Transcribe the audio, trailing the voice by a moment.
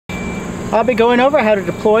I'll be going over how to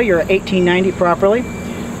deploy your 1890 properly.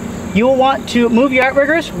 You will want to move your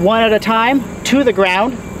outriggers one at a time to the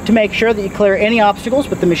ground to make sure that you clear any obstacles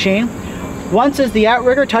with the machine. Once as the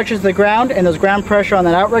outrigger touches the ground and there's ground pressure on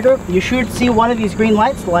that outrigger, you should see one of these green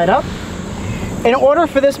lights light up. In order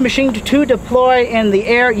for this machine to deploy in the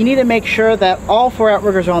air, you need to make sure that all 4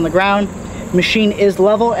 outriggers are on the ground, machine is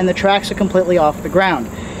level, and the tracks are completely off the ground.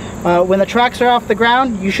 When the tracks are off the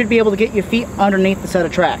ground, you should be able to get your feet underneath the set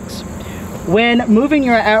of tracks. When moving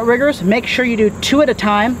your outriggers, make sure you do 2 at a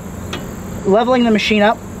time, leveling the machine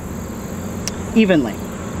up evenly.